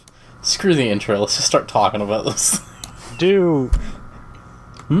Screw the intro. Let's just start talking about this. Do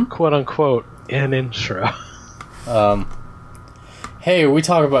quote unquote an intro. Hey, we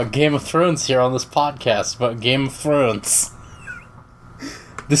talk about Game of Thrones here on this podcast about Game of Thrones.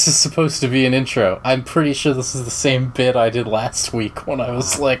 This is supposed to be an intro. I'm pretty sure this is the same bit I did last week when I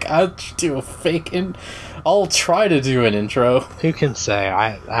was like, I'll do a fake I'll try to do an intro. Who can say?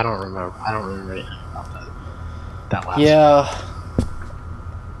 I don't remember. I don't remember anything about that last Yeah,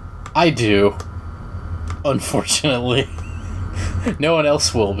 I do. Unfortunately. No one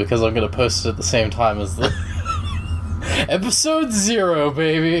else will, because I'm going to post it at the same time as the... Episode 0,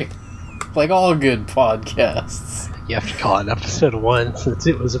 baby! Like all good podcasts. You have to call it episode 1 since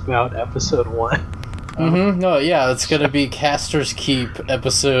it was about episode 1. No, yeah, it's gonna be Caster's Keep,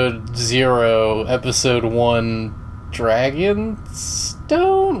 episode 0, episode 1,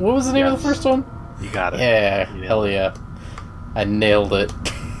 Dragonstone? What was the name of the first one? You got it. Yeah, hell yeah. I nailed it.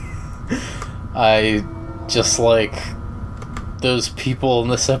 I just like... Those people in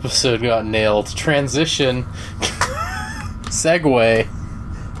this episode got nailed. Transition. Segue.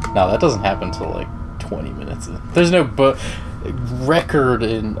 No, that doesn't happen until like 20 minutes in. There's no record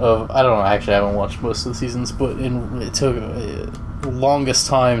of... I don't know, actually I haven't watched most of the seasons, but it took longest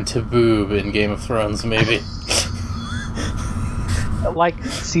time to boob in Game of Thrones, maybe. Like,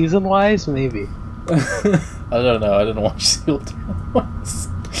 season-wise, maybe. I don't know, I didn't watch sealed ones.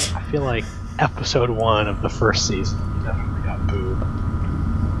 I feel like episode 1 of the first season definitely got boob.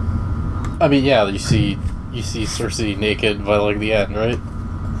 I mean, yeah, you see Cersei naked by like the end, right?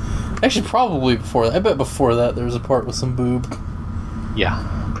 Actually, probably before that. I bet before that there was a part with some boob. Yeah.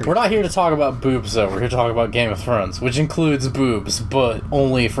 We're not here to talk about boobs, though. We're here to talk about Game of Thrones, which includes boobs, but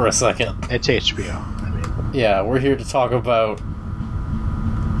only for a second. It's HBO. I mean, yeah, we're here to talk about...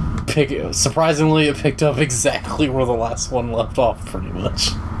 Surprisingly, it picked up exactly where the last one left off, pretty much.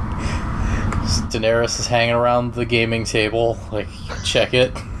 Daenerys is hanging around the gaming table, like, check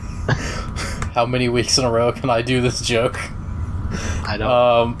it. How many weeks in a row can I do this joke? I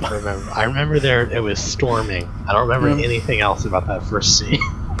don't remember. I remember it was storming. I don't remember anything else about that first scene.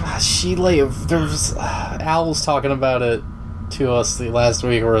 Al was talking about it to us the last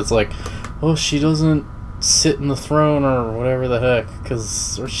week, where it's like, oh, she doesn't sit in the throne or whatever the heck,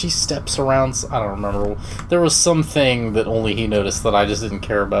 or she steps around. I don't remember. There was something that only he noticed that I just didn't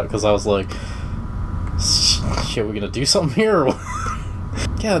care about, because I was like, shit, we gonna do something here?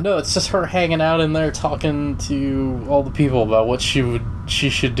 Yeah, no, it's just her hanging out in there talking to all the people about what she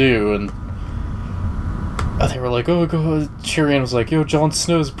should do, and they were like, oh, God. Tyrion was like, yo, Jon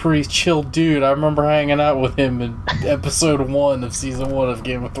Snow's a pretty chill dude. I remember hanging out with him in episode 1 of season 1 of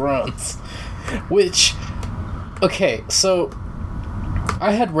Game of Thrones. Which, okay, so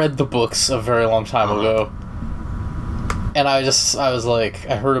I had read the books a very long time ago, and I was like,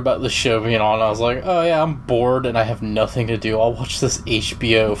 I heard about this show being on, and I was like, oh yeah, I'm bored and I have nothing to do. I'll watch this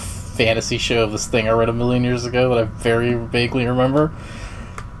HBO fantasy show of this thing I read a million years ago that I very vaguely remember.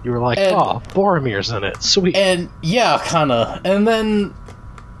 You were like, oh, Boromir's in it, sweet. And yeah, kinda. And then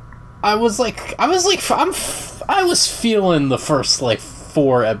I was feeling the first like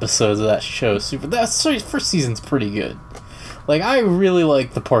 4 episodes of that show. First season's pretty good. Like, I really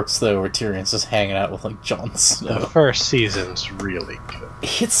like the parts, though, where Tyrion's just hanging out with, like, Jon Snow. The first season's really good.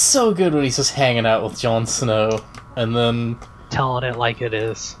 It's so good when he's just hanging out with Jon Snow, and then... telling it like it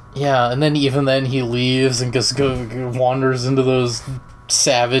is. Yeah, and then even then he leaves and just wanders into those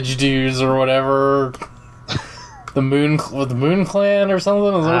savage dudes or whatever. the Moon Clan or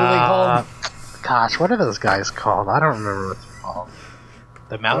something? Is that what they call them? Gosh, what are those guys called? I don't remember what they're called.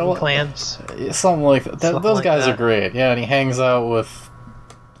 The Mountain Clans? Something like that. Those guys are great. Yeah, and he hangs out with...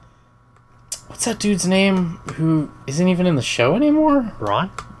 What's that dude's name? Who isn't even in the show anymore? Bronn?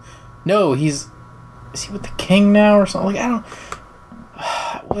 No, is he with the king now or something? Like, I don't...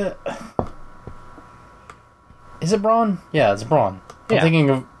 What? Is it Bronn? Yeah, it's Bronn. Yeah. I'm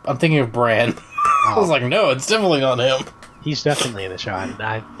thinking of Bran. I was like, no, it's definitely not him. He's definitely in the show.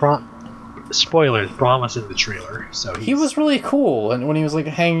 Spoilers, Bronn was in the trailer, so he was really cool, and when he was like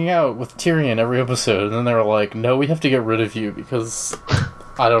hanging out with Tyrion every episode, and then they were like, no, we have to get rid of you because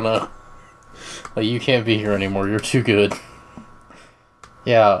I don't know, like, you can't be here anymore, you're too good.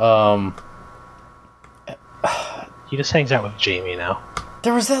 Yeah, he just hangs out with Jaime now.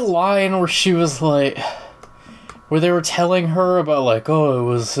 There was that line where she was like, where they were telling her about like, oh, it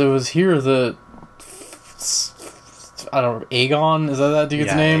was here that I don't know, Aegon? Is that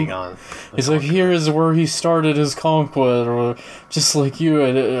dude's name? Aegon. He's like, here is where he started his conquest, or just like you,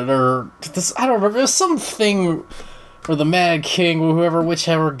 or this, I don't remember, it was something, or the Mad King, or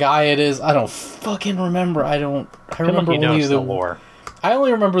whichever guy it is, I don't fucking remember, I remember only the lore. I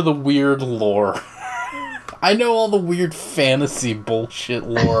only remember the weird lore. I know all the weird fantasy bullshit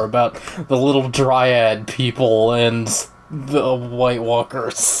lore about the little dryad people and the White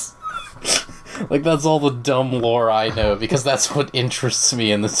Walkers. Like, that's all the dumb lore I know, because that's what interests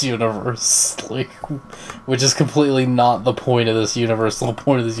me in this universe. Like, which is completely not the point of this universe. The whole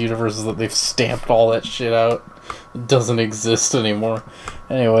point of this universe is that they've stamped all that shit out. It doesn't exist anymore.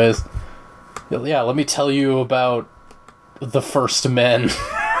 Anyways, yeah, let me tell you about the First Men.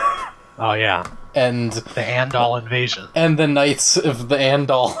 Oh, yeah. And the Andal invasion. And the Knights of the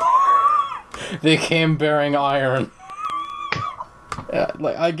Andal. They came bearing iron.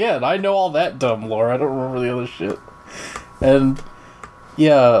 Like, again, I know all that dumb lore. I don't remember the other shit. And,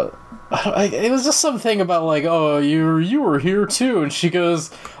 yeah, it was just something about, like, oh, you were here too. And she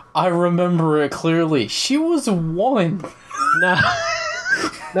goes, I remember it clearly. She was 1. No.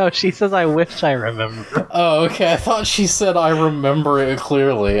 No, she says, I wish I remember. Oh, okay. I thought she said, I remember it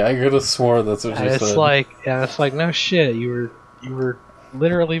clearly. I could have swore that's what she said. It's like, no shit. You were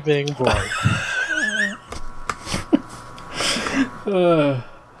literally being born.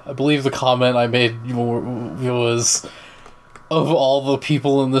 I believe the comment I made was, of all the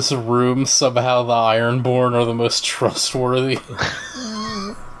people in this room, somehow the Ironborn are the most trustworthy.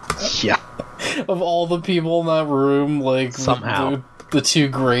 Yeah. Of all the people in that room, like, somehow the 2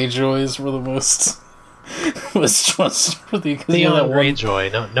 Greyjoys were the most trustworthy. Theon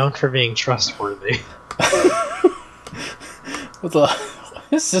Greyjoy, known for being trustworthy.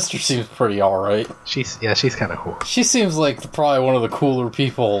 His sister seems pretty alright. She's kind of cool. She seems like probably one of the cooler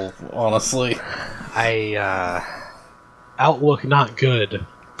people, honestly. Outlook not good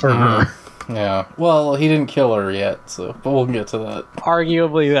for her. Yeah. Well, he didn't kill her yet, but we'll get to that.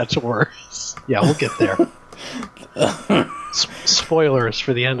 Arguably, that's worse. Yeah, we'll get there. Spoilers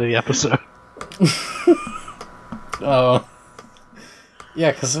for the end of the episode. Oh.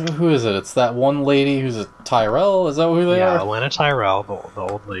 Yeah, because who is it? It's that one lady who's a Tyrell? Is that who they are? Yeah, Olenna Tyrell, the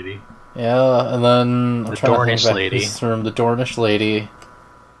old lady. Yeah, and then... The Dornish lady. The Dornish lady.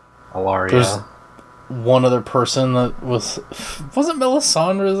 Alaria. There's one other person that was... Wasn't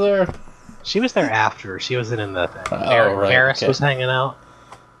Melisandre there? She was there after. She wasn't in the thing. Right, Varys was hanging out.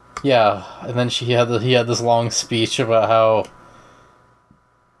 Yeah, and then he had this long speech about how...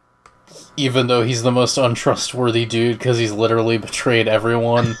 Even though he's the most untrustworthy dude because he's literally betrayed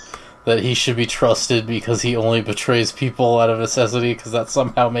everyone, that he should be trusted because he only betrays people out of necessity because that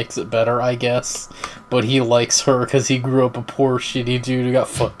somehow makes it better, I guess. But he likes her because he grew up a poor, shitty dude who got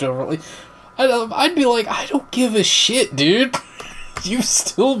fucked over. Like, I'd be like, I don't give a shit, dude. You've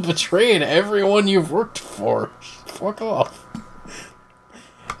still betrayed everyone you've worked for. Fuck off.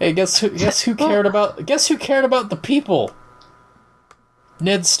 Hey, guess who cared about the people?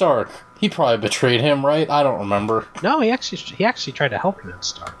 Ned Stark. He probably betrayed him, right? I don't remember. No, he actually tried to help Ned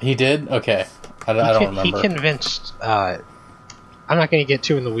Stark. He did? Okay. I don't remember. He convinced... I'm not going to get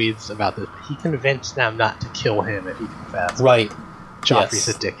too in the weeds about this, but he convinced them not to kill him if he confessed. Right. Joffrey's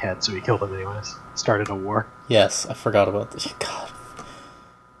a dickhead, so he killed him anyways. Started a war. Yes, I forgot about this. God.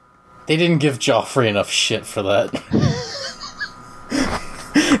 They didn't give Joffrey enough shit for that.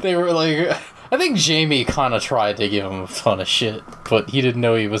 They were like... I think Jaime kind of tried to give him a ton of shit, but he didn't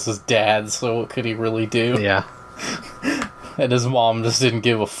know he was his dad, so what could he really do? Yeah. And his mom just didn't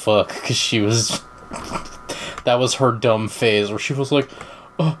give a fuck, because she was... That was her dumb phase, where she was like,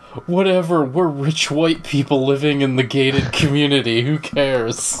 oh, whatever, we're rich white people living in the gated community, who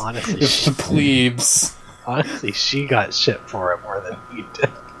cares? Honestly, it's the plebes. Honestly, she got shit for it more than he did.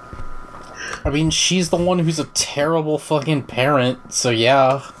 I mean, she's the one who's a terrible fucking parent, so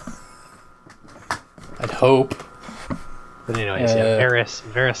yeah... I'd hope. But anyways,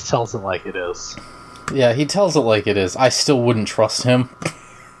 Varys tells it like it is. Yeah, he tells it like it is. I still wouldn't trust him.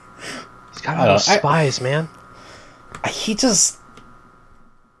 He's got all those spies, man. He's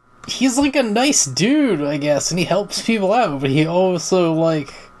like a nice dude, I guess, and he helps people out, but he also,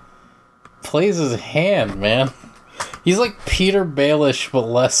 like, plays his hand, man. He's like Peter Baelish, but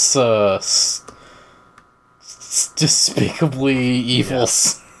less, despicably evil. Yeah.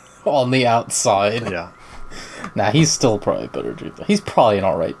 On the outside. Yeah. Nah, he's still probably a better dude. He's probably an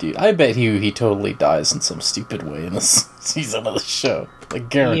alright dude. I bet he totally dies in some stupid way in this season of the show. Like,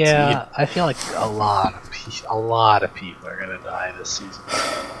 guaranteed. Yeah, I feel like a lot of people are gonna die this season.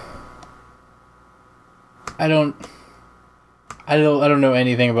 I don't know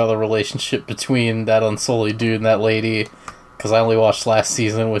anything about the relationship between that Unsullied dude and that lady, because I only watched last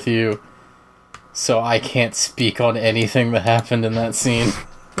season with you, so I can't speak on anything that happened in that scene.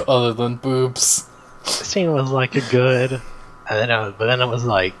 Other than boobs. The scene was like but then it was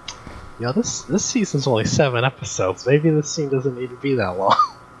like this season's only 7 episodes. Maybe this scene doesn't need to be that long.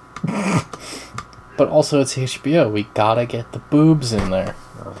 But also, it's HBO. We gotta get the boobs in there.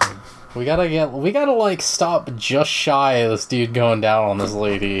 We gotta like stop just shy of this dude going down on this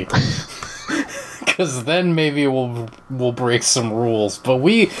lady. Because then maybe we'll break some rules. But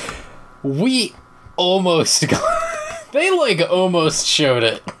we almost got... They like almost showed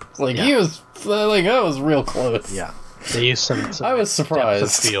it. Like he was like, that was real close. Yeah. They used some I was surprised.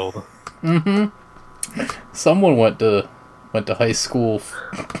 depth of field. Mm-hmm. Someone went to high school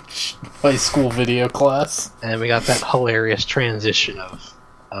video class. And we got that hilarious transition of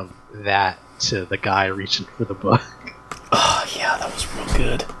that to the guy reaching for the book. Oh, yeah, that was real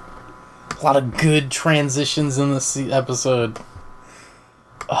good. A lot of good transitions in this episode.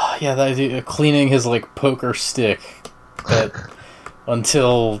 Oh, yeah, that dude cleaning his, like, poker stick. That,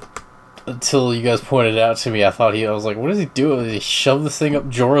 until you guys pointed it out to me, I was like, what does he do? Does he shove this thing up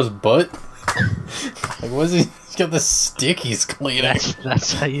Jorah's butt? Like, what is he... He's got this stick he's cleaning.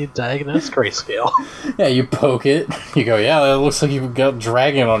 That's how you diagnose grayscale. Yeah, you poke it. You go, yeah, that looks like you've got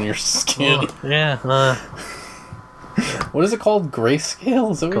dragon on your skin. Oh, yeah. What is it called?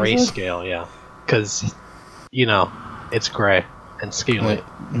 Grayscale? Is that what grayscale, yeah. Because, it's gray and scaly.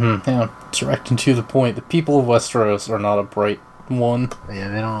 Yeah, direct and to the point. The people of Westeros are not a bright one.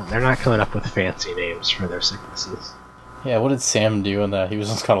 Yeah, they're not coming up with fancy names for their sicknesses. Yeah, what did Sam do in that? He was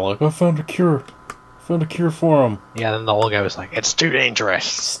just kind of like, I found a cure. Found a cure for him. Yeah, then the old guy was like, it's too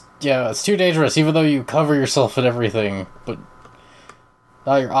dangerous. Yeah, it's too dangerous, even though you cover yourself and everything. But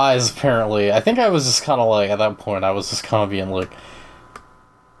not your eyes, apparently. I think I was just kind of like, at that point, I was just kind of being like,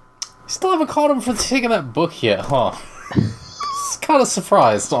 still haven't caught him for taking that book yet, huh? Kind of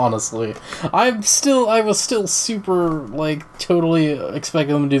surprised, honestly. I was still super, like, totally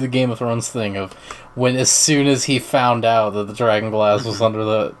expecting them to do the Game of Thrones thing of when, as soon as he found out that the dragon glass was under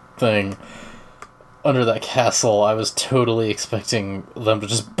that thing, under that castle, I was totally expecting them to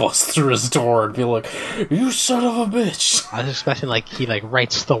just bust through his door and be like, you son of a bitch! I was expecting, like, he, like,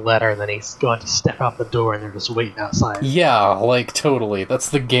 writes the letter and then he's going to step out the door and they're just waiting outside. Yeah, like, totally. That's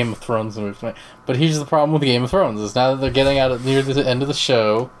the Game of Thrones movement. But here's the problem with Game of Thrones, is now that they're getting out near the end of the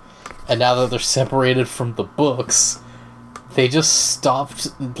show, and now that they're separated from the books, they just stopped,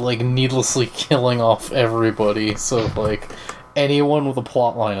 like, needlessly killing off everybody, so, like... Anyone with a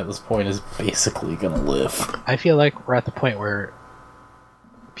plot line at this point is basically gonna live. I feel like we're at the point where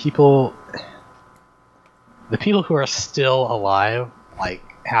the people who are still alive, like,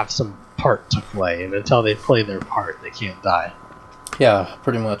 have some part to play, and until they play their part, they can't die. Yeah,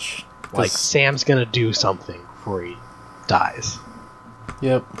 pretty much. Like, Sam's gonna do something before he dies.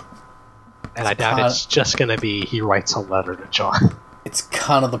 Yep. And I doubt it's just gonna be he writes a letter to Jon. It's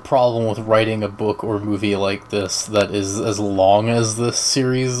kind of the problem with writing a book or movie like this that is as long as this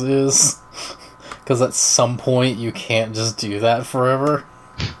series is. Because at some point you can't just do that forever.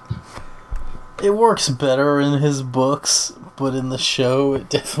 It works better in his books, but in the show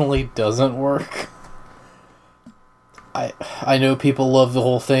it definitely doesn't work. I know people love the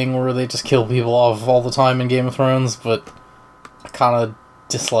whole thing where they just kill people off all the time in Game of Thrones, but I kind of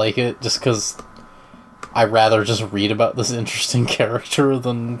dislike it just because... I'd rather just read about this interesting character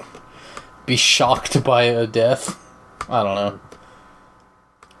than be shocked by a death. I don't know.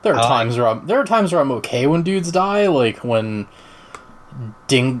 There are times where I'm okay when dudes die, like when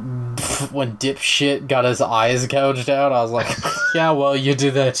dipshit got his eyes gouged out. I was like, yeah, well, you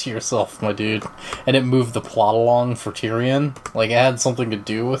did that to yourself, my dude. And it moved the plot along for Tyrion. Like, it had something to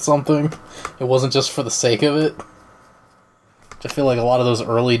do with something. It wasn't just for the sake of it. I feel like a lot of those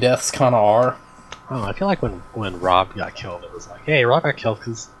early deaths kind of are. Oh, I feel like when Rob got killed, it was like, hey, Rob got killed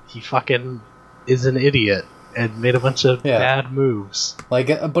because he fucking is an idiot and made a bunch of bad moves. Like,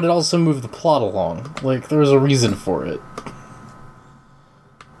 but it also moved the plot along. Like, there's a reason for it.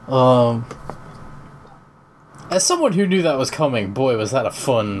 As someone who knew that was coming, boy, was that a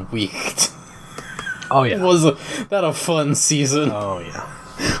fun week. Oh, yeah. Was that a fun season? Oh, yeah.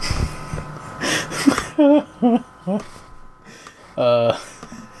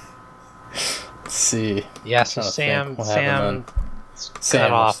 Let's see. Yeah, so Sam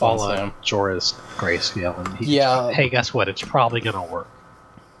cut off all of Jorah's grayscale, and hey, guess what? It's probably gonna work.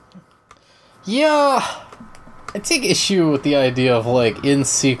 Yeah, I take issue with the idea of, like, in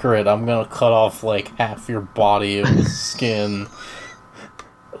secret, I'm gonna cut off, like, half your body of skin.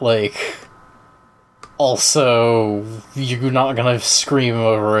 Like, also, you're not gonna scream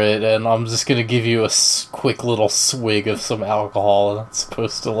over it, and I'm just gonna give you a quick little swig of some alcohol that's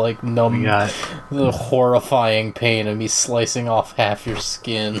supposed to, like, numb the horrifying pain of me slicing off half your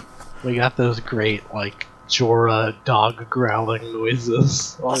skin. We got those great, like, Jorah dog growling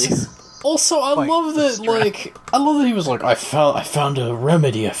noises. Also, I love that he was like, I found a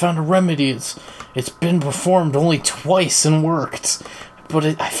remedy. It's been performed only twice and worked. But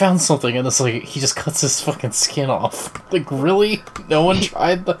I found something, and it's like, he just cuts his fucking skin off. Like, really? No one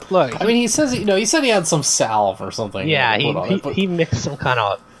tried the... Look, I mean, he said he had some salve or something. Yeah, he mixed some kind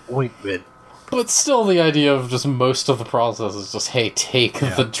of ointment. But still, the idea of just most of the process is just, hey, take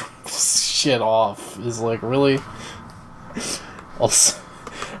the shit off, is like, really? Also,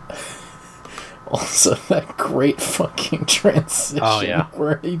 that great fucking transition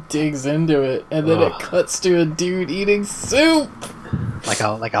where he digs into it, and then it cuts to a dude eating soup! Like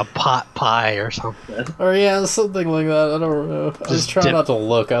a pot pie or something. Or something like that. I don't know. I was trying not to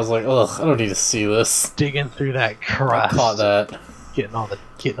look. I was like, ugh, I don't need to see this. Digging through that crust. I caught that. Getting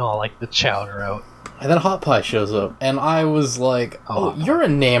all like the chowder out. And then Hot Pie shows up, and I was like, oh, you're a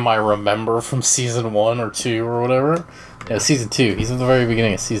name I remember from season 1 or 2 or whatever. Yeah, season 2. He's at the very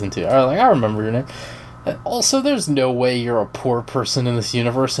beginning of season 2. I remember your name. And also, there's no way you're a poor person in this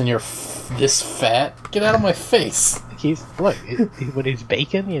universe and you're this fat. Get out of my face. When he's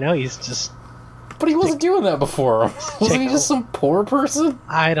baking, he's just... But he wasn't doing that before. Wasn't he just some poor person?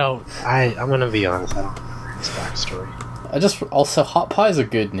 I'm gonna be honest, I don't remember his backstory. Also, Hot Pie's a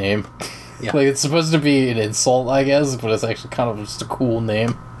good name. Yeah. Like, it's supposed to be an insult, I guess, but it's actually kind of just a cool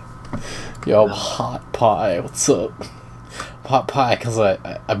name. Yo, Hot Pie, what's up? Hot Pie, because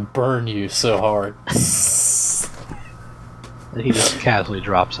I burn you so hard. And he just casually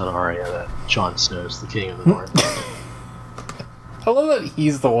drops on Arya that Jon Snow's the king of the North. I love that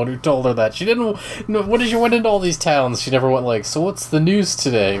he's the one who told her that. She didn't... When she went into all these towns, she never went like, so what's the news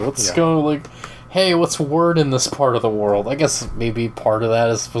today? What's going, like... Hey, what's word in this part of the world? I guess maybe part of that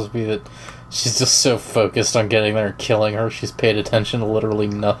is supposed to be that she's just so focused on getting there and killing her, she's paid attention to literally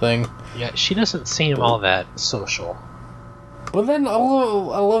nothing. Yeah, she doesn't seem all that social. But then, I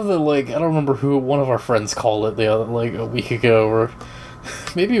love that, like, I don't remember who one of our friends called it a week ago, or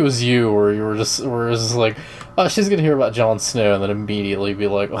maybe it was you, or you were just like, oh, she's gonna hear about Jon Snow, and then immediately be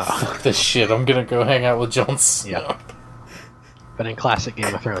like, oh, fuck this shit, I'm gonna go hang out with Jon Snow. Yeah. But in classic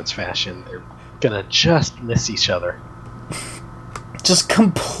Game of Thrones fashion, they're gonna just miss each other. Just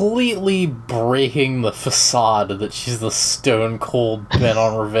completely breaking the facade that she's the stone cold bent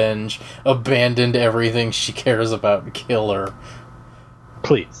on revenge, abandoned everything she cares about killer.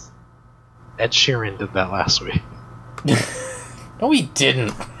 Please. Ed Sheeran did that last week. No, he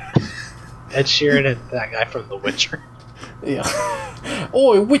didn't. Ed Sheeran and that guy from The Witcher. Yeah.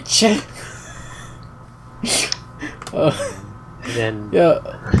 Oi, Witcher! And then... Yeah.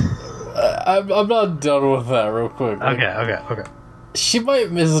 I'm not done with that real quick. Okay. She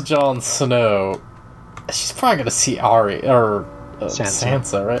might miss Jon Snow. She's probably gonna see Arya, or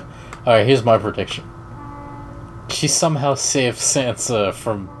Sansa, right? Alright, here's my prediction. She somehow saved Sansa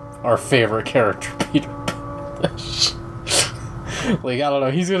from our favorite character, Peter. Like, I don't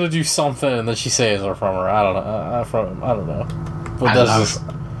know, he's gonna do something and then she saves her from her. I don't know. But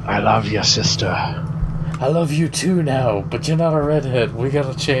I love your sister. I love you too now, but you're not a redhead. We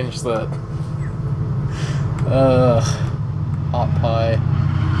gotta change that. Hot Pie.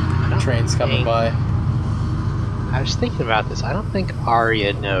 Train's coming by. I was thinking about this. I don't think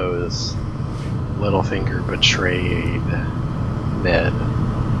Arya knows Littlefinger betrayed Ned.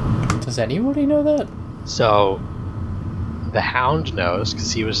 Does anybody know that? So, the Hound knows,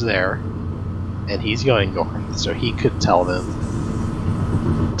 because he was there, and he's going north, so he could tell them.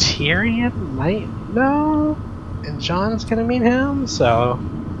 Tyrion might know, and Jon's gonna meet him, so...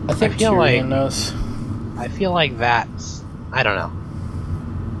 I think Tyrion knows. I feel like that's... I don't know.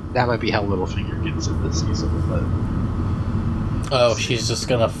 That might be how Littlefinger gets it this season, but... Oh, she's just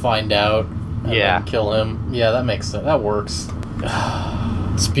gonna find out and then kill him. Yeah, that makes sense. That works.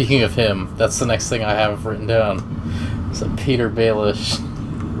 Speaking of him, that's the next thing I have written down. It's Peter Baelish.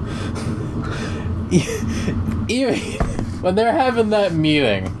 Even when they're having that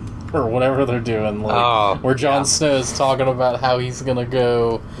meeting, or whatever they're doing, like, where Jon Snow is talking about how he's gonna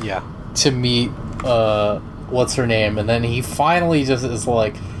go to meet, what's her name, and then he finally just is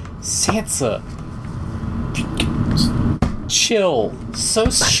like, Sansa, chill. So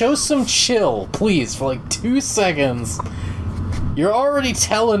show some chill, please, for like 2 seconds. You're already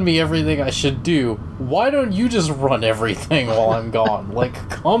telling me everything I should do. Why don't you just run everything while I'm gone? Like,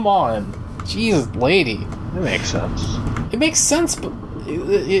 come on. Jeez, lady. That makes sense. It makes sense, but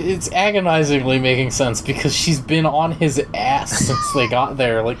it's agonizingly making sense because she's been on his ass since they got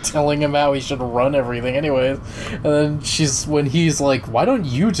there, like, telling him how he should run everything anyways. And then when he's like, why don't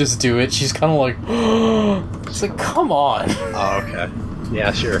you just do it? She's kind of like, it's like, come on. Oh, okay.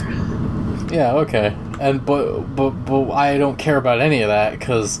 Yeah, sure. Yeah, okay. but I don't care about any of that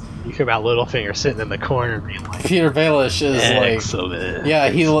because You hear about Littlefinger sitting in the corner being like, Peter Baelish is excellent. yeah,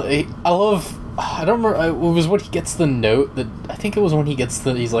 I love. I don't remember. It was when he gets the note that I think it was when he gets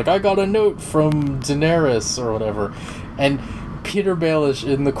he's like, I got a note from Daenerys or whatever, and Peter Baelish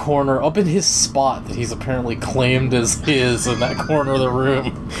in the corner, up in his spot that he's apparently claimed as his in that corner of the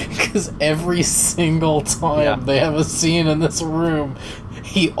room, because every single time they have a scene in this room,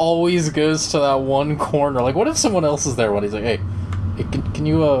 he always goes to that one corner. Like, what if someone else is there when he's like, hey, can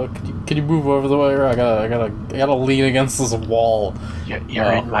you move over the way? Or I gotta lean against this wall.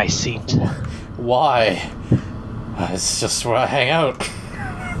 You're in my seat. Why? It's just where I hang out.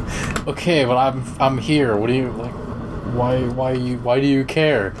 Okay, but I'm here. What do you like? Why do you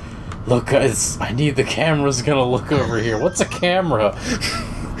care? Look, guys, I need the camera's gonna look over here. What's a camera?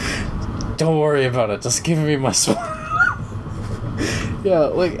 Don't worry about it. Just give me my sword.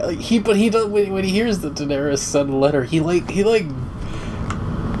 Yeah, he does when he hears that Daenerys sent a letter, he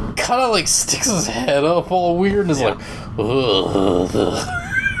kind of sticks his head up all weird and is like, ugh.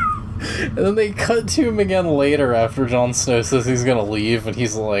 And then they cut to him again later after Jon Snow says he's gonna leave, and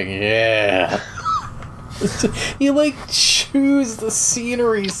he's like, yeah. He chews the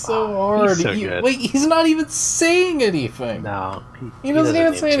scenery so hard. He's so good. He's not even saying anything. No, he doesn't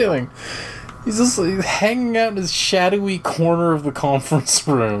even say anything. He's just hanging out in his shadowy corner of the conference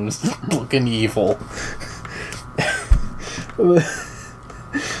room, looking evil. The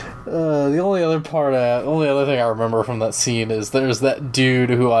only other thing I remember from that scene is there's that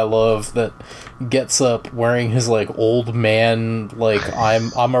dude who I love that gets up wearing his old man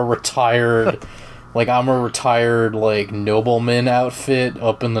I'm a retired nobleman outfit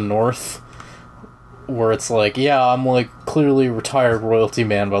up in the north, where it's I'm clearly a retired royalty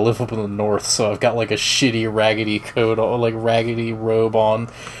man, but I live up in the north, so I've got a shitty raggedy coat, raggedy robe on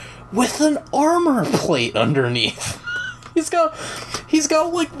with an armor plate underneath. He's got he's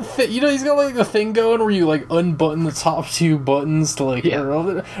got the thing going where you unbutton the top 2 buttons to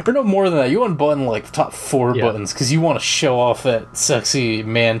or no more than that. You unbutton the top 4 buttons because you want to show off that sexy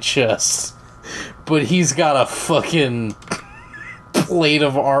man chest. But he's got a fucking plate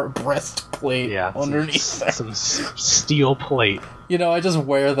of breastplate underneath some steel plate. I just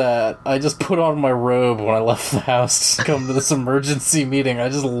wear that. I just put on my robe when I left the house to come to this emergency meeting. I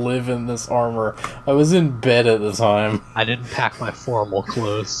just live in this armor. I was in bed at the time. I didn't pack my formal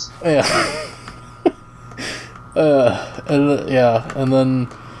clothes. Yeah. And then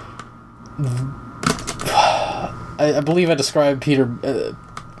I believe I described Peter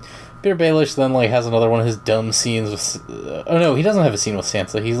Baelish then has another one of his dumb scenes with oh no, he doesn't have a scene with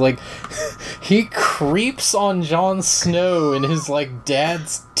Sansa. He's he creeps on Jon Snow in his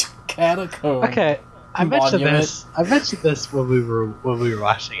dad's catacomb. Okay, I mentioned this when we were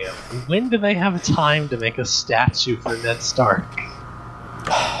watching it. When do they have time to make a statue for Ned Stark?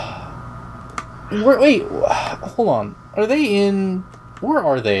 Wait, hold on. Where are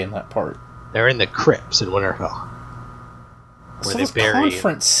they in that part? They're in the crypts in Winterfell. So those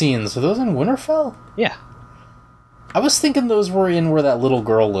conference scenes, are those in Winterfell? Yeah. I was thinking those were in where that little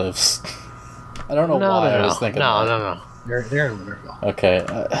girl lives. I don't know why I was thinking that. No. They're in Winterfell. Okay.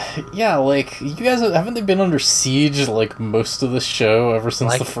 You guys, haven't they been under siege, most of the show ever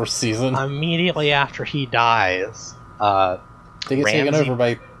since the first season? Immediately after he dies, they get taken over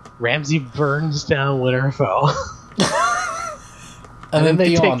by... Ramsay burns down Winterfell. and then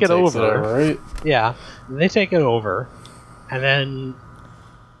they Theon take it over, right? Yeah. They take it over. And then,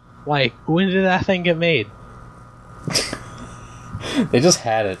 when did that thing get made? They just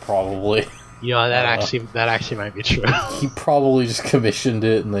had it, probably. That actually might be true. He probably just commissioned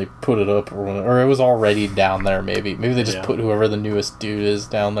it and they put it up, or it was already down there. Maybe they just put whoever the newest dude is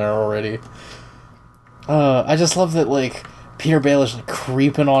down there already. I just love that Peter Baelish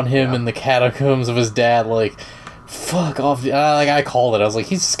creeping on him in the catacombs of his dad. Fuck off. I called it. I was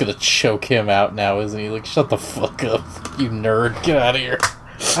he's just gonna choke him out now, isn't he? Shut the fuck up, you nerd. Get out of here.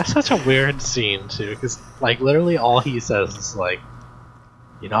 That's such a weird scene, too, because, literally all he says is,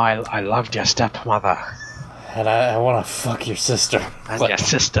 I loved your stepmother. And I want to fuck your sister. And your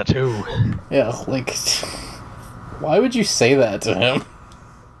sister, too. Yeah, why would you say that to him?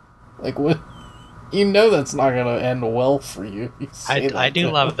 What? That's not gonna end well for you. I do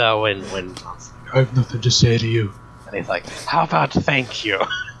love, though, when I have nothing to say to you. And he's like, how about thank you?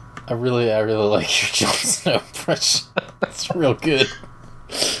 I really like your Jon Snow impression. That's real good.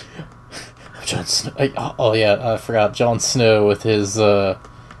 Jon Snow. I forgot. Jon Snow with his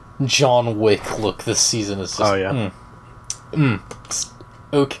John Wick look this season is just...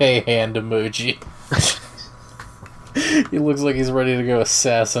 okay hand emoji. He looks like he's ready to go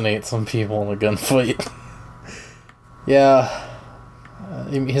assassinate some people in a gunfight. Yeah.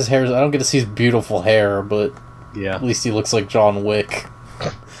 His hair, I don't get to see his beautiful hair, but Yeah. at least he looks like John Wick.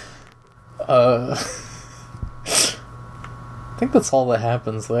 I think that's all that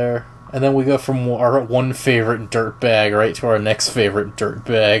happens there. And then we go from our one favorite dirtbag right to our next favorite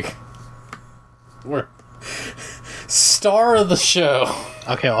dirtbag. We're star of the show.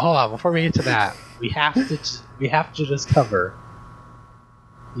 Okay, well, hold on. Before we get to that, we have to just cover.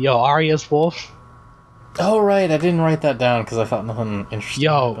 Yo, Arya's wolf. Oh right, I didn't write that down because I thought nothing interesting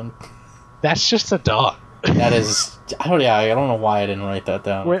happened. That's just a dog. That is, I don't know why I didn't write that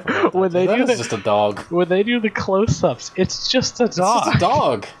down. That is just a dog. When they do the close-ups, it's just a dog. It's just a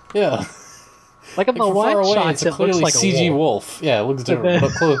dog. Yeah. Like in the from far one away, shot, it's it clearly looks like CG a wolf. Yeah, it looks different.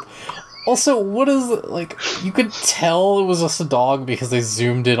 But close. Also, what is like? You could tell it was just a dog because they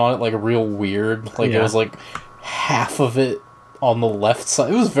zoomed in on it like real weird. Like it was like half of it on the left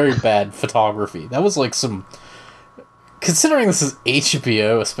side. It was very bad photography. That was like some. Considering this is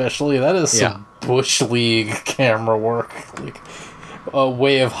HBO, especially, that is some Bush League camera work. Like a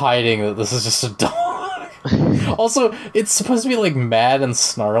way of hiding that this is just a dog. Also, it's supposed to be like mad and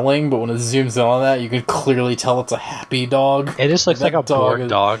snarling, but when it zooms in on that, you can clearly tell it's a happy dog. It just looks like a bored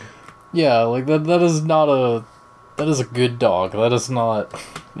dog. Yeah, like that is not a. That is a good dog. That is not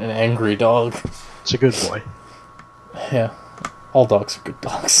an angry dog. It's a good boy. Yeah. All dogs are good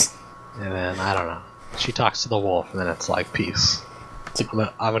dogs. And then, I don't know. She talks to the wolf, and then it's like, peace.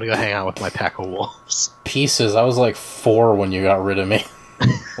 I'm gonna go hang out with my pack of wolves. Pieces. I was like 4 when you got rid of me.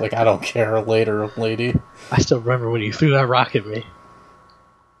 Like, I don't care later, lady. I still remember when you threw that rock at me.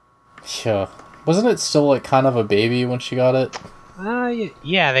 Yeah. Wasn't it still like kind of a baby when she got it?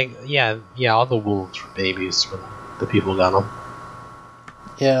 Yeah, all the wolves were babies when the people got them.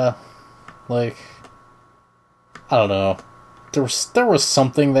 Yeah. Like, I don't know. There was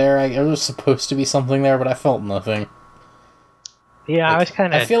something there. There was supposed to be something there, but I felt nothing. Yeah, like, I was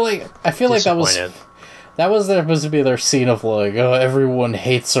kind of. I feel like that was supposed to be their scene of like, oh, everyone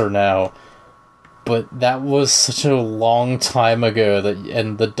hates her now. But that was such a long time ago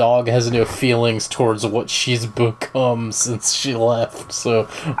and the dog has no feelings towards what she's become since she left. So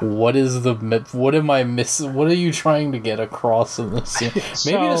what am I missing? What are you trying to get across in this scene?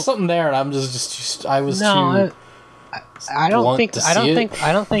 Maybe there's something there, and I'm just I was too. I don't think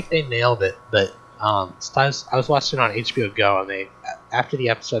they nailed it, but I was watching it on HBO Go, and after the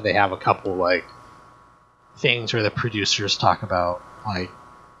episode they have a couple like things where the producers talk about like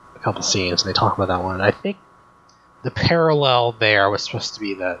a couple scenes, and they talk about that one. And I think the parallel there was supposed to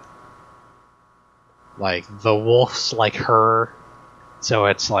be that like the wolf's like her, so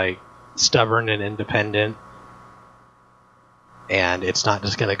it's like stubborn and independent, and it's not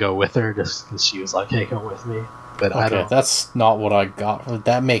just gonna go with her just because she was like, "Hey, come with me." But okay, that's not what I got.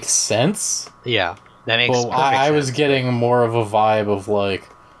 That makes sense. Yeah, that makes. Well, I was getting more of a vibe of like,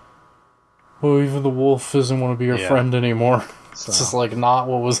 well, even the wolf doesn't want to be your friend anymore. So, it's just like not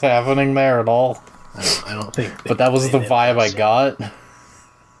what was happening there at all. I don't think. But that was the vibe I got.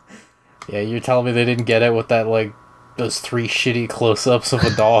 Yeah, you're telling me they didn't get it with that like those 3 shitty close-ups of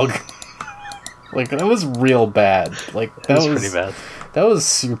a dog. Like that was real bad. Like that was pretty bad. That was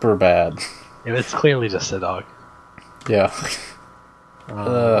super bad. It was clearly just a dog. Yeah.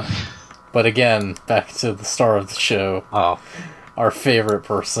 But again, back to the star of the show. Oh. Our favorite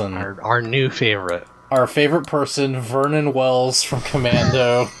person. Our new favorite. Our favorite person, Vernon Wells from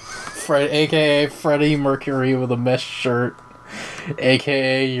Commando. A.k.a. Freddie Mercury with a mesh shirt.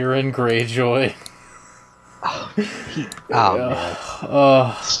 A.k.a. Euron Greyjoy. Man.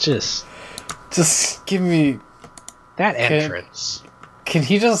 It's just... Just give me... That entrance... Can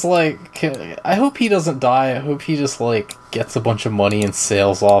he just, like... I hope he doesn't die. I hope he just, like, gets a bunch of money and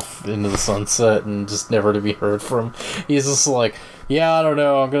sails off into the sunset and just never to be heard from. He's just like, yeah, I don't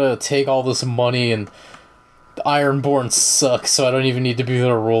know, I'm gonna take all this money and Ironborn sucks, so I don't even need to be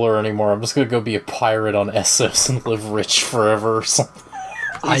their ruler anymore. I'm just gonna go be a pirate on Essos and live rich forever or something.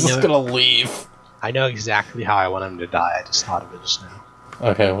 He's just gonna leave. I know exactly how I want him to die. I just thought of it just now.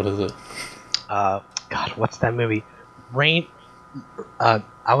 Okay, what is it? God, what's that movie? I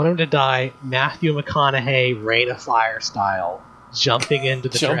want him to die Matthew McConaughey, Rain of Fire style, jumping into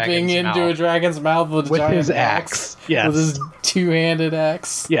a dragon's mouth with his axe. Yes. With his 2-handed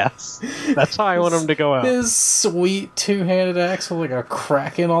axe. Yes. That's how I want him to go out. His sweet 2-handed axe with like a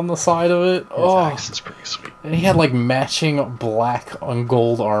kraken on the side of it. His axe is pretty sweet. And he had like matching black on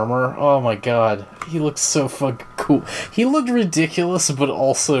gold armor. Oh my god. He looked so fucking cool. He looked ridiculous but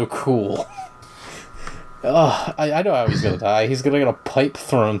also cool. I know how he's gonna die. He's gonna get a pipe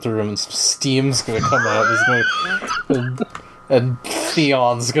thrown through him and some steam's gonna come out. And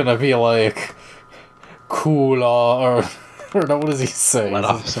Theon's gonna be like, cool, or no, what does he say? Let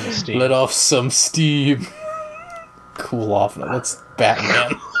off some steam. Let off some steam. Cool off. No, that's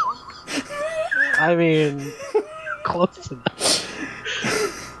Batman. I mean, close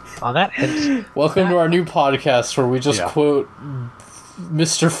enough. On that end. Welcome to our new podcast where we just quote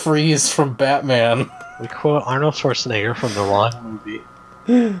Mr. Freeze from Batman. We quote Arnold Schwarzenegger from the wrong movie.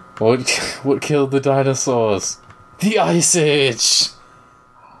 What killed the dinosaurs? The Ice Age.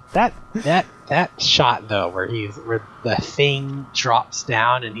 That shot though, where the thing drops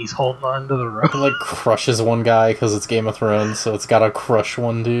down and he's holding on to the rope, It, like, crushes one guy because it's Game of Thrones, so it's gotta crush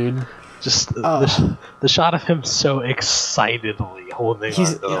one dude. Just the shot of him so excitedly holding on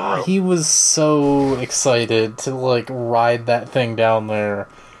to the rope. He was so excited to like ride that thing down there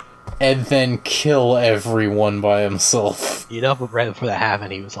and then kill everyone by himself. You know, but right before that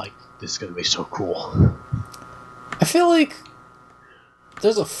happened, he was like, "This is gonna be so cool." I feel like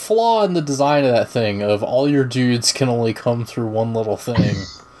there's a flaw in the design of that thing, of all your dudes can only come through one little thing.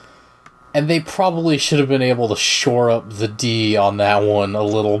 And they probably should have been able to shore up the D on that one a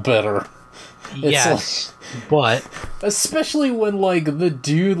little better. Yes, but... Especially when, like, the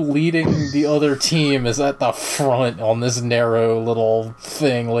dude leading the other team is at the front on this narrow little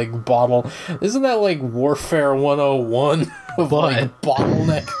thing, like, bottle... Isn't that, like, Warfare 101 of, like,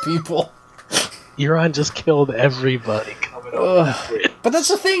 bottleneck people? Euron just killed everybody coming over the bridge. But that's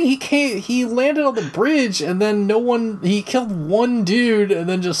the thing, he landed on the bridge, and then he killed one dude, and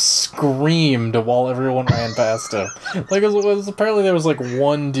then just screamed while everyone ran past him. Like, apparently there was, like,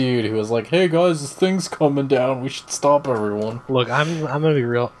 one dude who was like, hey guys, this thing's coming down, we should stop everyone. Look, I'm gonna be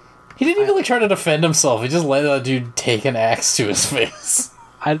real. He didn't even, like, try to defend himself, he just let that dude take an axe to his face.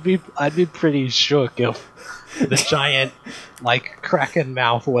 I'd be pretty shook if the giant, like, kraken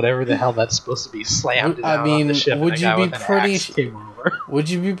mouth, whatever the hell that's supposed to be, slammed down on the ship. Would you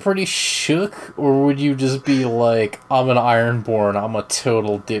be pretty shook, or would you just be like, I'm an Ironborn, I'm a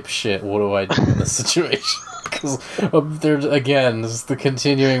total dipshit, what do I do in this situation? Because there's, again, this is the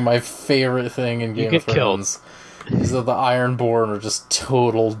continuing my favorite thing in Game of Thrones. Is that the Ironborn are just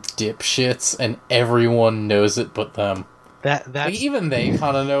total dipshits, and everyone knows it but them. Like, even they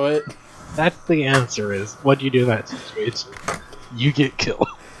kind of know it. That's the answer, is what do you do in that situation? You get killed.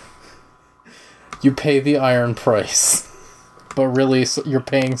 You pay the iron price. But really, you're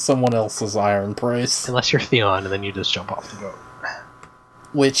paying someone else's iron price. Unless you're Theon, and then you just jump off the boat.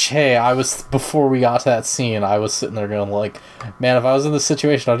 Which, hey, before we got to that scene, I was sitting there going like, man, if I was in this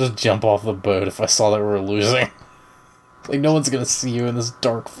situation, I'd just jump off the boat if I saw that we were losing. Like, no one's gonna see you in this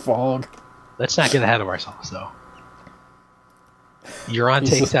dark fog. Let's not get ahead of ourselves, though. Euron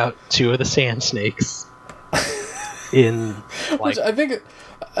takes out 2 of the sand snakes in, like... Which I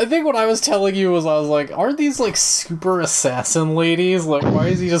think what I was telling you was, I was like, aren't these, like, super assassin ladies? Like, why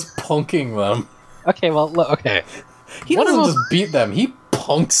is he just punking them? Okay, well, look, okay. He doesn't just beat them, he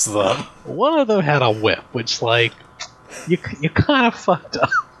punks them. One of them had a whip, which, like, you kind of fucked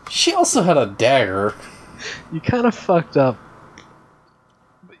up. She also had a dagger. You kind of fucked up.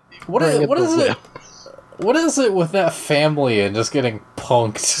 What is it with that family and just getting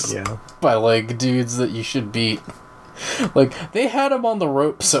punked by, like, dudes that you should beat? Like, they had him on the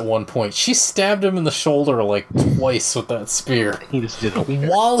ropes at one point. She stabbed him in the shoulder, like, twice with that spear. He just didn't care.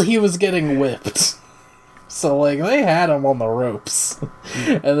 While he was getting whipped. So, like, they had him on the ropes.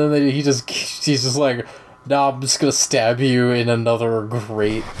 And then he's just like, nah, I'm just gonna stab you, in another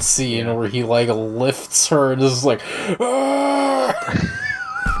great scene where he, like, lifts her and is like,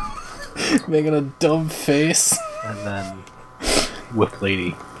 making a dumb face. And then Whip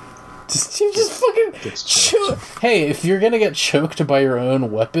Lady. You just fucking choke. Hey, if you're gonna get choked by your own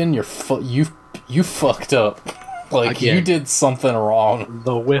weapon, you fucked up. Like, again, you did something wrong.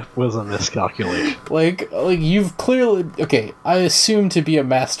 The whip was a miscalculation. Like you've clearly... Okay, I assume to be a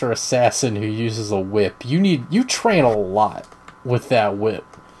master assassin who uses a whip, you train a lot with that whip.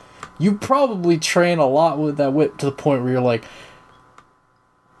 You probably train a lot with that whip to the point where you're like,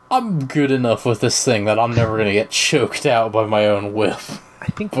 I'm good enough with this thing that I'm never gonna get choked out by my own whip. I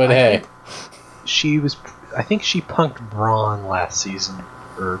think she punked Braun last season,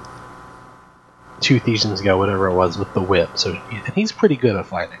 or 2 seasons ago, whatever it was, with the whip. So, and he's pretty good at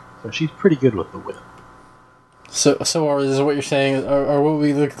fighting. So she's pretty good with the whip. So is what you're saying, or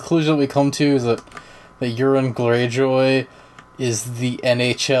the conclusion we come to is that Euron Greyjoy is the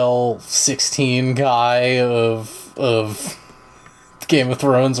NHL 16 guy of Game of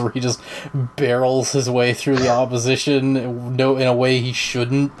Thrones, where he just barrels his way through the opposition in a way he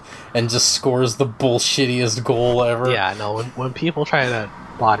shouldn't, and just scores the bullshittiest goal ever. Yeah, no, when people try to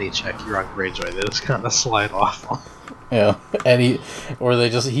body check Euron Greyjoy, they just kind of slide off. Yeah, and he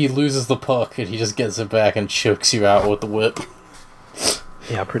loses the puck, and he just gets it back and chokes you out with the whip.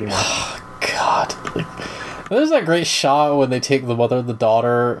 Yeah, pretty much. God. There's that great shot when they take the mother and the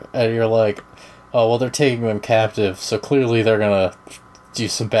daughter, and you're like, oh, well, they're taking them captive, so clearly they're gonna do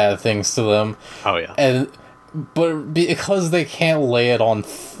some bad things to them. Oh, yeah. But because they can't lay it on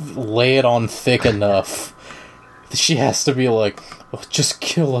thick enough, she has to be like, oh, just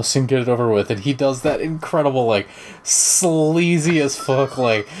kill us and get it over with. And he does that incredible, like, sleazy as fuck,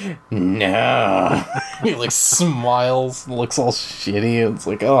 like, nah. He, like, smiles and looks all shitty, and it's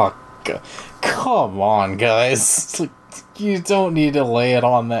like, oh, God. Come on, guys. It's like, you don't need to lay it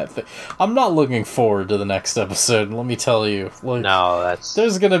on that thing. I'm not looking forward to the next episode, let me tell you. Like, no,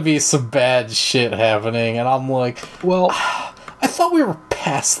 there's gonna be some bad shit happening, and I'm like, well, I thought we were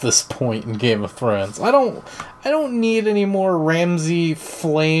past this point in Game of Thrones. I don't need any more Ramsay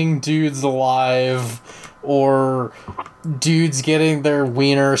flaying dudes alive, or dudes getting their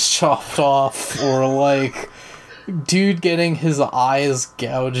wieners chopped off, or like dude getting his eyes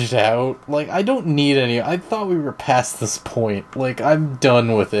gouged out. Like, I don't need any. I thought we were past this point. Like, I'm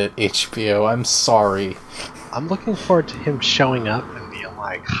done with it, HBO. I'm sorry. I'm looking forward to him showing up and being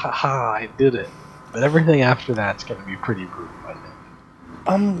like, haha, I did it. But everything after that's going to be pretty brutal, I think.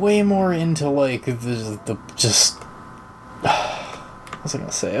 I'm way more into, like, the just... what was I going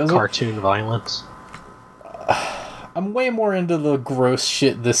to say? Cartoon violence. I'm way more into the gross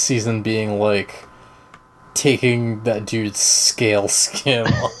shit this season being, like, taking that dude's scale skin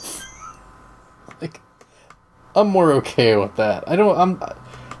off. Like, I'm more okay with that.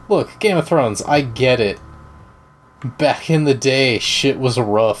 Look, Game of Thrones, I get it. Back in the day, shit was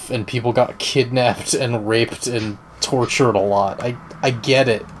rough, and people got kidnapped and raped and tortured a lot. I get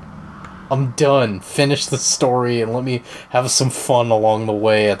it. I'm done. Finish the story and let me have some fun along the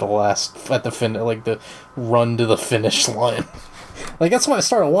way at the run to the finish line. Like, that's why I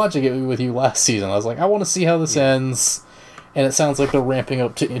started watching it with you last season. I was like, I want to see how this ends, and it sounds like they're ramping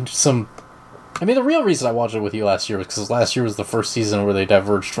up to some... I mean, the real reason I watched it with you last year was because last year was the first season where they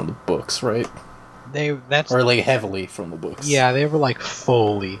diverged from the books, right? Or, like, heavily from the books. Yeah, they were, like,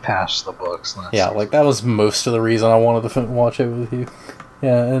 fully past the books last season. Like, that was most of the reason I wanted to watch it with you.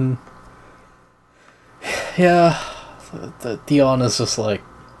 Yeah, and... Yeah, Theon is just like,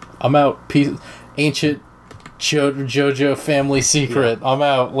 I'm out, ancient JoJo family secret. Yeah. I'm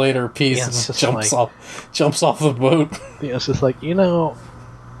out later. Peace. Yeah, jumps off the boat. Yeah, it's just like, I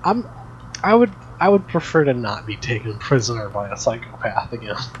would prefer to not be taken prisoner by a psychopath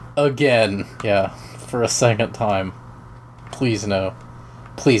again. Again, yeah, for a second time. Please no.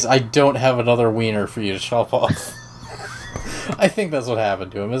 Please, I don't have another wiener for you to chop off. I think that's what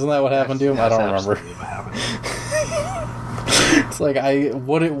happened to him. Isn't that what happened to him? I don't remember. What happened. It's like,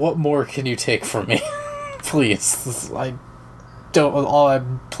 what more can you take from me? Please,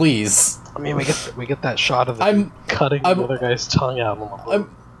 please. I mean, we get that shot of the cutting the other guy's tongue out on the boat.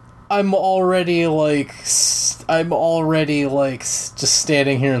 I'm already just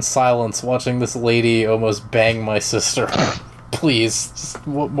standing here in silence watching this lady almost bang my sister. Please, just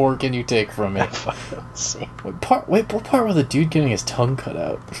what more can you take from me? What part where the dude getting his tongue cut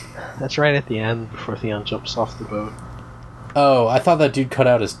out? That's right at the end before Theon jumps off the boat. Oh, I thought that dude cut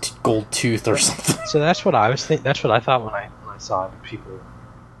out his gold tooth or something. So that's what I was thinking. That's what I thought when I saw people.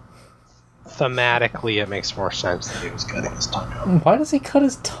 Thematically, it makes more sense that he was cutting his tongue out. Why does he cut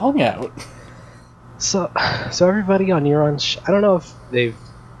his tongue out? So everybody on Euron's... I don't know if they've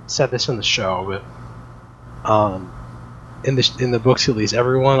said this in the show, but in the books at least,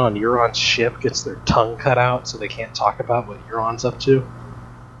 everyone on Euron's ship gets their tongue cut out so they can't talk about what Euron's up to.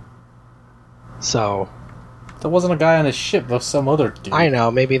 So... There wasn't a guy on his ship, there was some other dude. I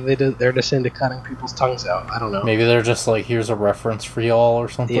know, maybe they're just into cutting people's tongues out. I don't know. Maybe they're just like, here's a reference for y'all or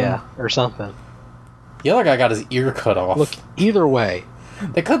something. Yeah, or something. The other guy got his ear cut off. Look, either way.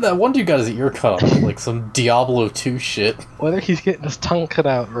 That one dude got his ear cut off, like some Diablo 2 shit. Whether he's getting his tongue cut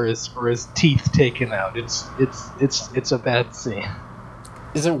out or his teeth taken out, it's a bad scene.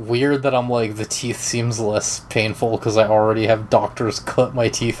 Is it weird that I'm like, the teeth seems less painful because I already have doctors cut my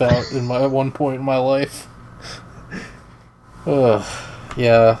teeth out at one point in my life? Ugh,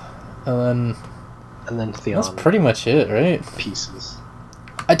 yeah, and then Theon. That's pretty much it, right? Pieces.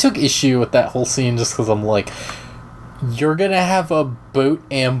 I took issue with that whole scene just because I'm like, you're gonna have a boat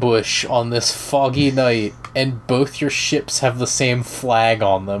ambush on this foggy night, and both your ships have the same flag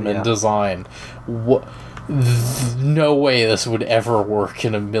on them in design. no way this would ever work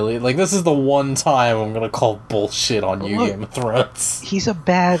in a million. Like, this is the one time I'm gonna call bullshit on you, Game of Thrones. He's a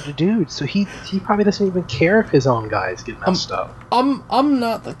bad dude, so he probably doesn't even care if his own guys get messed up. I'm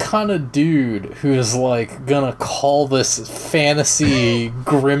not the kind of dude who's like gonna call this fantasy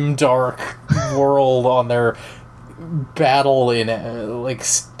grimdark world on their battle in like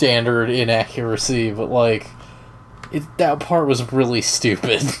standard inaccuracy, but like that part was really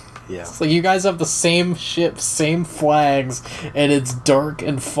stupid. Yeah. It's like, you guys have the same ship, same flags, and it's dark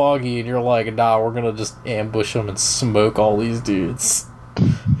and foggy, and you're like, nah, we're gonna just ambush them and smoke all these dudes.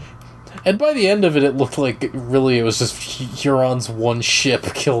 And by the end of it, it looked like it was just Huron's one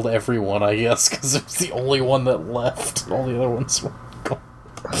ship killed everyone, I guess, because it was the only one that left. All the other ones were gone.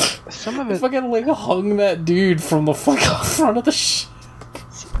 Some of it... fucking, like, hung that dude from the fucking front of the ship.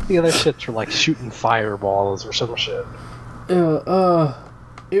 The other ships were, like, shooting fireballs or some shit.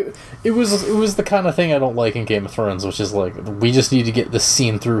 It was the kind of thing I don't like in Game of Thrones, which is like, we just need to get this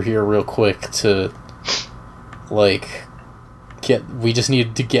scene through here real quick to, like, we just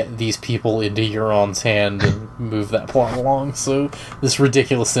need to get these people into Euron's hand and move that plot along, so this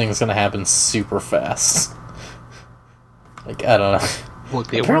ridiculous thing is going to happen super fast. Like, I don't know.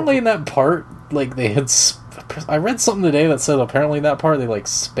 Look, apparently in that part, like, they had... I read something today that said apparently in that part they, like,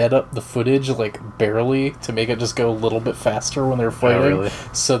 sped up the footage, like, barely to make it just go a little bit faster when they were fighting, really?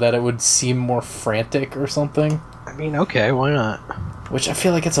 So that it would seem more frantic or something. I mean, okay, why not? Which I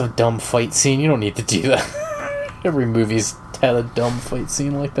feel like it's a dumb fight scene. You don't need to do that. Every movie's had a dumb fight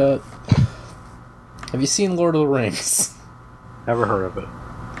scene like that. Have you seen Lord of the Rings? Never heard of it.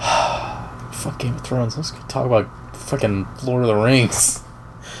 Fuck Game of Thrones. Let's talk about fucking Lord of the Rings.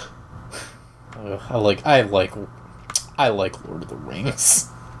 I like Lord of the Rings.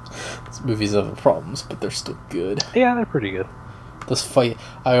 These movies have problems, but they're still good. Yeah, they're pretty good. This fight,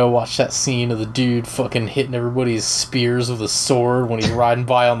 I watched that scene of the dude fucking hitting everybody's spears with a sword when he's riding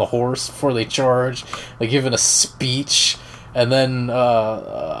by on the horse before they charge, like giving a speech, and then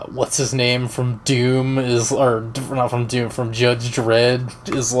what's his name from Doom is, or not from Doom, from Judge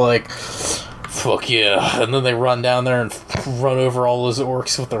Dredd is like, fuck yeah, and then they run down there and run over all those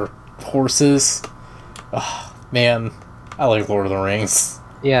orcs with their horses. Man, I like Lord of the Rings.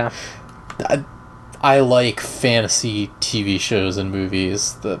 Yeah. I like fantasy TV shows and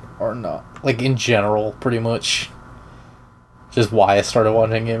movies that are not, like, in general, pretty much. Just why I started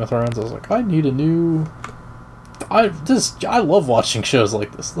watching Game of Thrones. I was like, I need a new... I love watching shows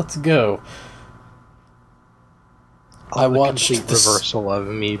like this. Let's go. I watched the reversal of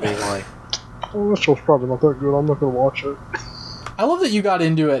me being like, oh, this show's probably not that good, I'm not gonna watch it. I love that you got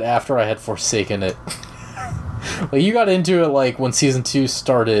into it after I had forsaken it. Like, you got into it, like, when Season 2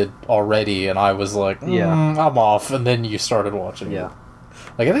 started already, and I was like, I'm off, and then you started watching it.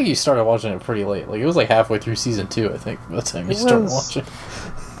 Like, I think you started watching it pretty late. Like, it was, like, halfway through Season 2, I think, by the time you started watching.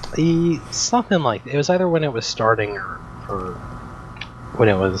 Something like... It was either when it was starting or when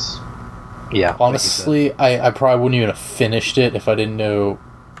it was... Yeah. Honestly, like I probably wouldn't even have finished it if I didn't know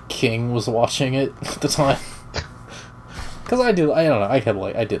King was watching it at the time. Because I don't know,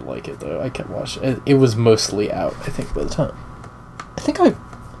 I did like it, though. I kept watching it. It was mostly out, I think, by the time.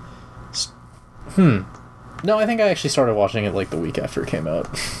 No, I think I actually started watching it, like, the week after it came out.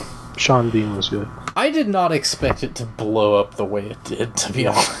 Sean Bean was good. I did not expect it to blow up the way it did, to be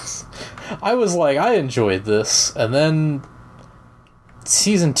honest. I was like, I enjoyed this, and then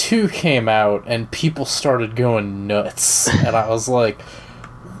Season 2 came out, and people started going nuts. And I was like,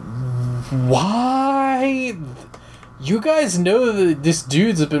 why... You guys know that this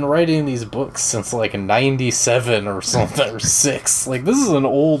dude's been writing these books since, like, 97 or something, or 6. Like, this is an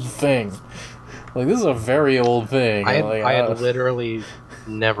old thing. Like, this is a very old thing. I had literally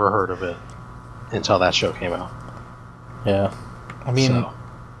never heard of it until that show came out. Yeah. I mean,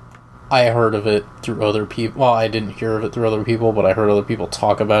 I heard of it through other people. Well, I didn't hear of it through other people, but I heard other people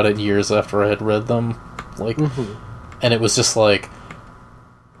talk about it years after I had read them. Like, and it was just, like,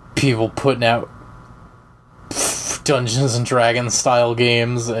 people putting out Dungeons and Dragons style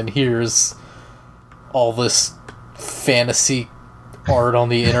games, and here's all this fantasy art on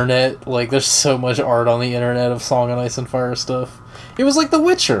the internet. Like, there's so much art on the internet of Song of Ice and Fire stuff. It was like The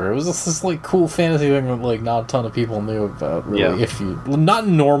Witcher. It was just this, like, cool fantasy thing that, like, not a ton of people knew about, really. Yeah. Not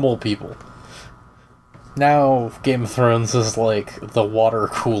normal people. Now Game of Thrones is like the water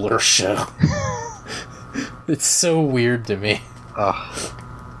cooler show. It's so weird to me.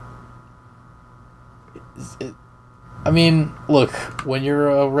 I mean, look, when you're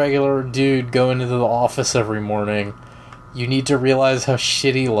a regular dude going into the office every morning, you need to realize how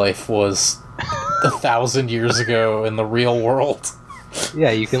shitty life was 1,000 years ago in the real world.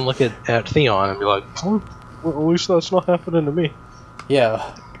 Yeah, you can look at Theon and be like, oh, well, at least that's not happening to me.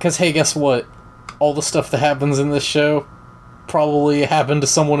 Yeah, because hey, guess what? All the stuff that happens in this show probably happened to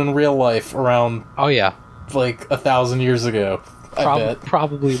someone in real life around, Oh yeah, like, 1,000 years ago. I bet.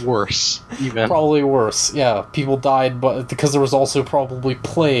 Probably worse, even. Probably worse, yeah. People died because there was also probably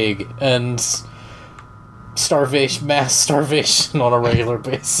plague and mass starvation on a regular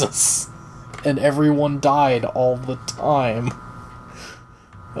basis. And everyone died all the time.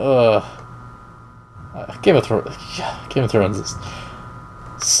 Game of Thrones is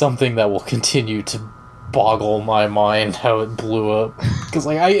something that will continue to boggle my mind how it blew up. Because,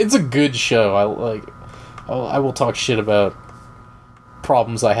 like, it's a good show. I will talk shit about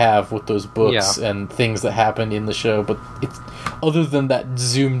problems I have with those books and things that happen in the show, but it's other than that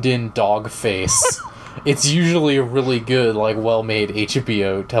zoomed in dog face, it's usually a really good, like, well-made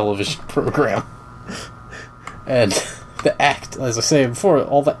HBO television program. And as I say before,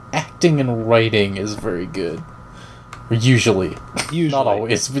 all the acting and writing is very good. Usually. Not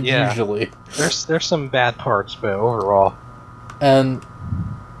always, but usually. There's some bad parts, but overall. And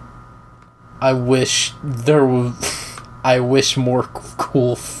I wish more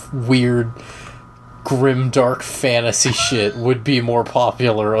cool, weird, grim, dark fantasy shit would be more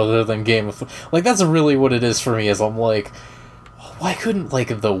popular other than Game of Thrones. Like, that's really what it is for me, is I'm like, why couldn't,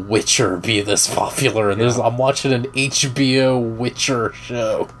 like, The Witcher be this popular? And I'm watching an HBO Witcher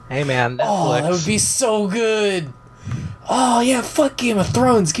show. Hey man, Netflix. Oh, that would be so good! Oh, yeah, fuck Game of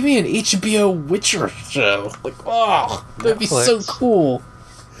Thrones. Give me an HBO Witcher show. Like, oh, that'd be so cool.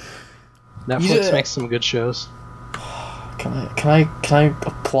 Netflix makes some good shows. Can I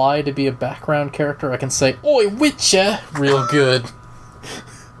apply to be a background character? I can say, "Oi, Witcher!" real good.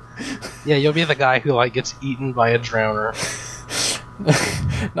 Yeah, you'll be the guy who, like, gets eaten by a drowner.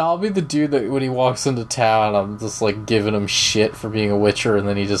 No, I'll be the dude that when he walks into town, I'm just, like, giving him shit for being a Witcher, and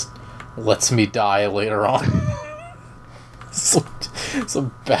then he just lets me die later on.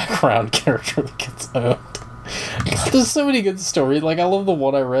 Some background character that gets owned. God, there's so many good stories. Like, I love the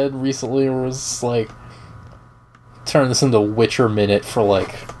one I read recently where it was, like, turn this into Witcher Minute for,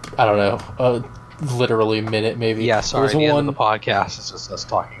 like, I don't know, literally a minute maybe. Yeah, sorry, the end of the podcast is just us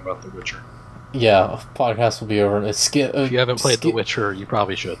talking about The Witcher. Yeah, podcast will be over. If you haven't played The Witcher, you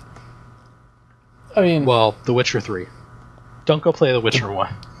probably should. I mean... Well, The Witcher 3. Don't go play The Witcher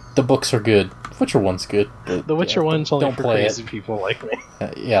 1. The books are good. Witcher 1's good. The Witcher 1's only for crazy people like me.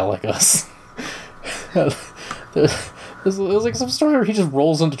 Yeah, like us. There's like some story where he just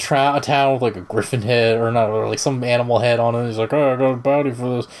rolls into a town with like a griffin head or like some animal head on it. He's like, "Oh, I got a bounty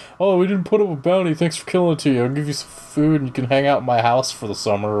for this. Oh, we didn't put up a bounty. Thanks for killing it to you. I'll give you some food and you can hang out in my house for the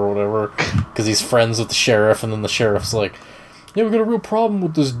summer or whatever." Because he's friends with the sheriff, and then the sheriff's like, "Yeah, we got a real problem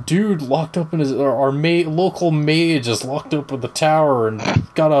with this dude locked up in our local mage is locked up in the tower and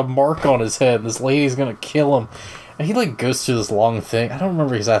got a mark on his head. And this lady's gonna kill him." And he like goes through this long thing. I don't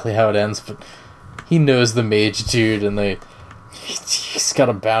remember exactly how it ends, but he knows the mage dude, and he's got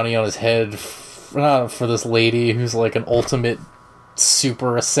a bounty on his head for this lady who's like an ultimate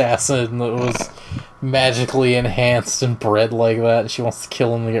super assassin that was magically enhanced and bred like that, and she wants to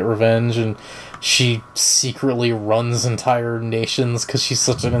kill him to get revenge, and she secretly runs entire nations because she's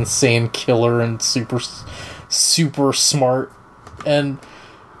such an insane killer and super smart. And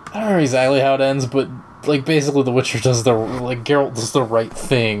I don't know exactly how it ends, but like basically the Witcher Geralt does the right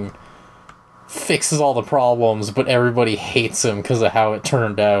thing, fixes all the problems, but everybody hates him because of how it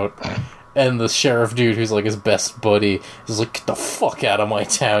turned out. And the sheriff dude, who's like his best buddy, is like, "Get the fuck out of my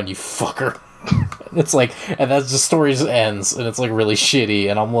town, you fucker." And it's like, and that's the story just ends, and it's like really shitty,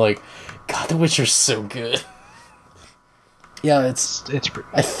 and I'm like, God, The Witcher's so good. Yeah, it's pretty.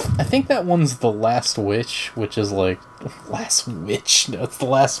 I think that one's The Last Witch, which is like Last Witch. No, it's The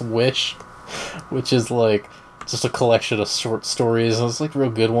Last Wish, which is like just a collection of short stories. And it's like real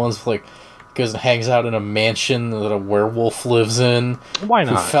good ones. Like, goes and hangs out in a mansion that a werewolf lives in. Why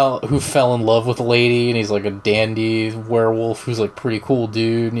not? Who fell in love with a lady, and he's like a dandy werewolf who's like pretty cool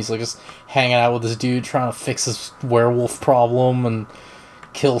dude, and he's like just hanging out with this dude trying to fix his werewolf problem and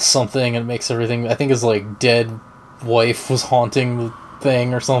kill something, and it makes everything. I think his like dead wife was haunting the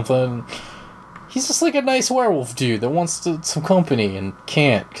thing or something. He's just like a nice werewolf dude that wants some company and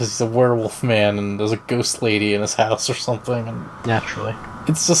can't because he's a werewolf man, and there's a ghost lady in his house or something. And naturally,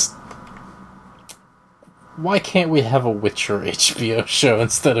 it's just, why can't we have a Witcher HBO show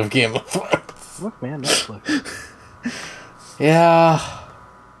instead of Game of Thrones? Look, man, Netflix. Yeah.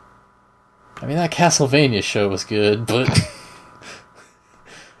 I mean, that Castlevania show was good, but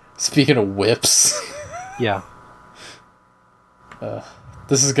speaking of whips. Yeah.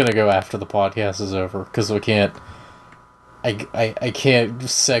 This is gonna go after the podcast is over, because we can't I can't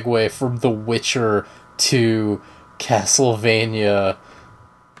segue from The Witcher to Castlevania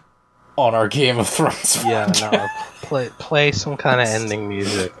on our Game of Thrones podcast. No. Play some kind of ending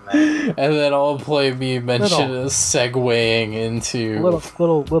music. And then I'll play me mention as segueing into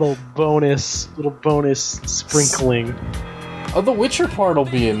little bonus sprinkling oh, the Witcher part will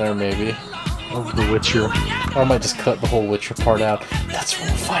be in there maybe. Of The Witcher. I might just cut the whole Witcher part out. That's where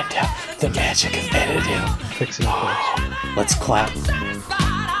we'll find out the magic of editing. Fixing things. Let's clap.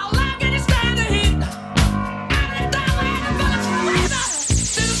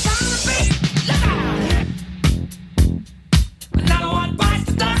 Another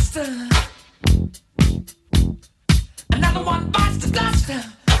one bites the dust. And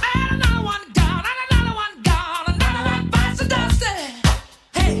another one gone. And another one gone. Another one bites the dust.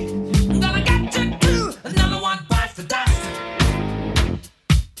 Hey, I'm gonna get you too. Another one bites the dust. Hey.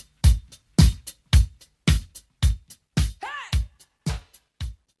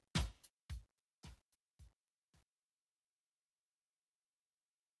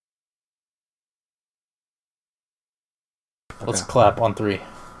 Let's clap on 3.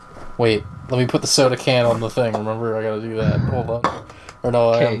 Wait, let me put the soda can on the thing. Remember, I gotta do that. Hold on. Or no,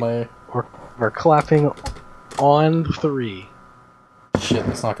 I have my... We're clapping on 3. Shit,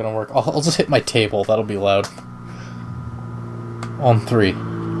 that's not gonna work. I'll just hit my table. That'll be loud. On 3.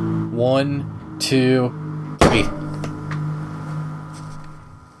 1, 2, 3.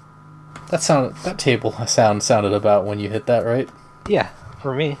 That table sounded about when you hit that, right? Yeah,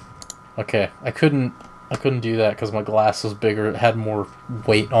 for me. Okay, I couldn't do that because my glass was bigger. It had more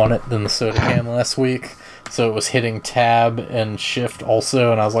weight on it than the soda can last week. So it was hitting tab and shift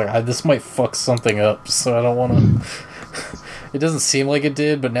also, and I was like, this might fuck something up, so I don't want to... It doesn't seem like it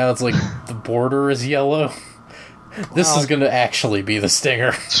did, but now it's like the border is yellow. This is going to actually be the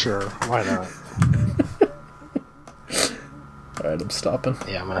stinger. Sure, why not? Alright, I'm stopping.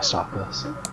 Yeah, I'm going to stop this.